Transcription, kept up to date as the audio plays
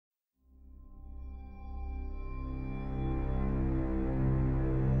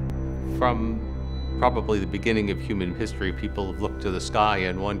from probably the beginning of human history, people have looked to the sky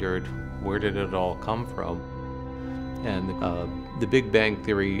and wondered, where did it all come from? And the Big Bang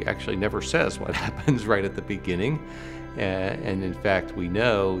Theory actually never says what happens right at the beginning. And in fact, we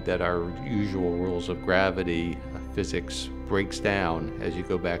know that our usual rules of gravity, physics, breaks down as you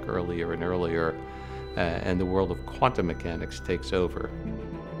go back earlier and earlier, and the world of quantum mechanics takes over.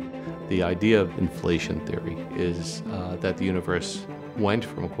 The idea of inflation theory is that the universe went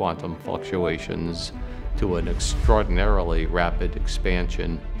from quantum fluctuations to an extraordinarily rapid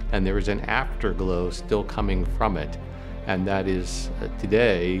expansion, and there is an afterglow still coming from it, and that is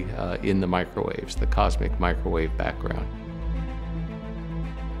today in the microwaves, the cosmic microwave background.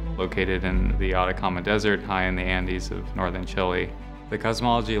 Located in the Atacama Desert, high in the Andes of northern Chile, the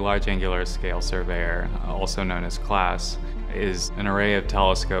Cosmology Large Angular Scale Surveyor, also known as CLASS, is an array of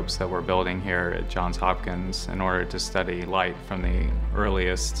telescopes that we're building here at Johns Hopkins in order to study light from the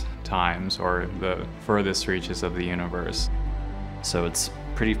earliest times or the furthest reaches of the universe. So it's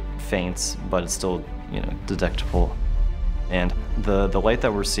pretty faint, but it's still, detectable. And the light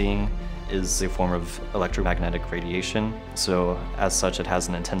that we're seeing is a form of electromagnetic radiation. So as such, it has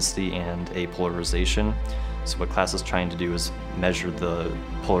an intensity and a polarization. So what CLASS is trying to do is measure the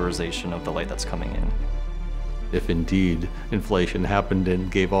polarization of the light that's coming in. If indeed inflation happened and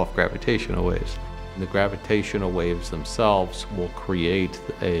gave off gravitational waves. The gravitational waves themselves will create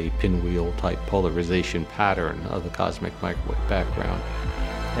a pinwheel type polarization pattern of the cosmic microwave background.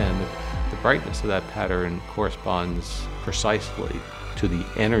 And the brightness of that pattern corresponds precisely to the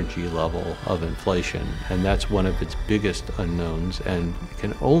energy level of inflation, and that's one of its biggest unknowns, and it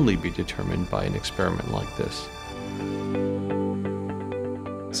can only be determined by an experiment like this.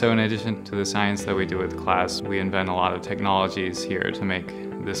 So in addition to the science that we do with CLASS, we invent a lot of technologies here to make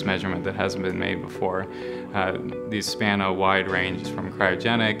this measurement that hasn't been made before. These span a wide range from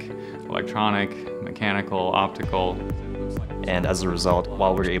cryogenic, electronic, mechanical, optical. And as a result,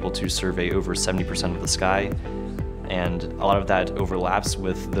 while we're able to survey over 70% of the sky, and a lot of that overlaps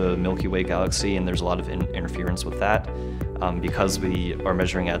with the Milky Way galaxy, and there's a lot of interference with that, because we are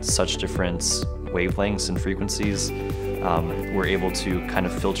measuring at such different wavelengths and frequencies, we're able to kind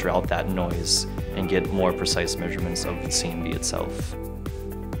of filter out that noise and get more precise measurements of the CMB itself.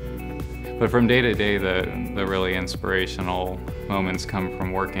 But from day to day, the really inspirational moments come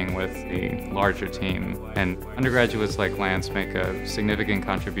from working with the larger team. And undergraduates like Lance make a significant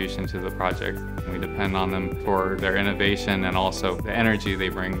contribution to the project. We depend on them for their innovation and also the energy they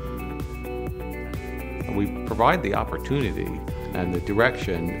bring. We provide the opportunity and the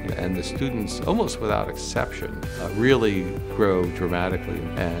direction, and the students, almost without exception, really grow dramatically.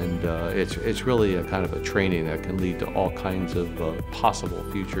 And it's really a kind of a training that can lead to all kinds of possible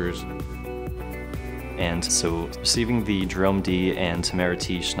futures. And so receiving the Jerome D and Tamara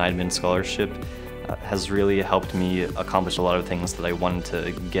T Schnydman Scholarship has really helped me accomplish a lot of things that I wanted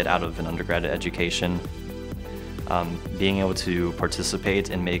to get out of an undergraduate education. Being able to participate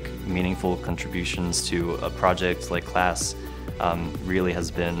and make meaningful contributions to a project like CLASS really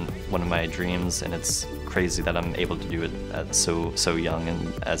has been one of my dreams, and it's crazy that I'm able to do it at so young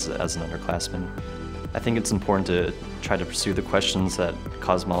and as an underclassman. I think it's important to try to pursue the questions that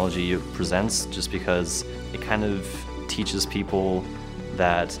cosmology presents, just because it kind of teaches people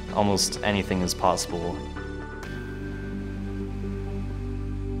that almost anything is possible.